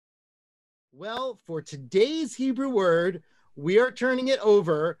Well, for today's Hebrew word, we are turning it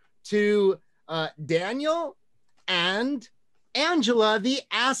over to Daniel and Angela the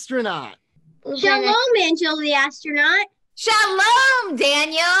Astronaut. Shalom, Angela the Astronaut. Shalom,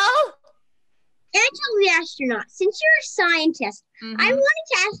 Daniel. Angela the Astronaut, since you're a scientist, I wanted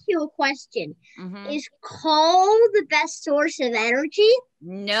to ask you a question. Is coal the best source of energy?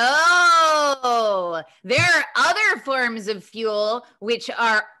 No, there are other forms of fuel which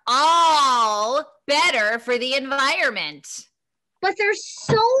are all better for the environment. But there's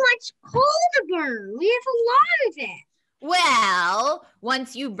so much coal to burn. We have a lot of it. Well,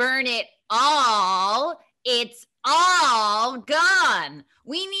 once you burn it all, it's all gone.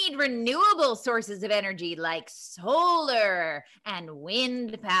 We need renewable sources of energy like solar and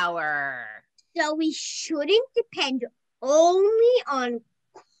wind power. So we shouldn't depend only on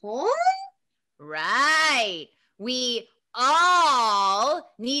coal? Right. We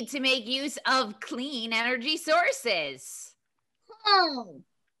all need to make use of clean energy sources. Coal.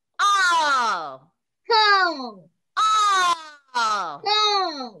 All. Coal. All.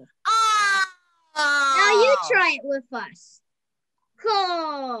 Coal. All. Now you try it with us.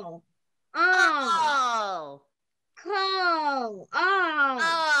 Coal. All. Coal.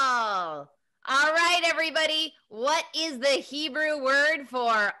 All right, everybody. What is the Hebrew word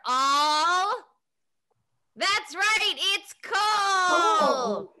for all? That's right. It's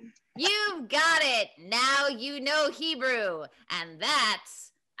coal. You've got it. Now you know Hebrew, and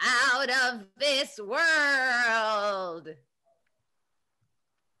that's out of this world.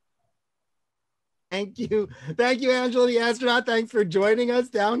 Thank you. Thank you, Angela the Astronaut. Thanks for joining us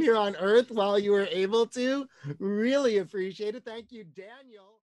down here on Earth while you were able to. Really appreciate it. Thank you,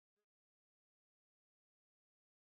 Daniel.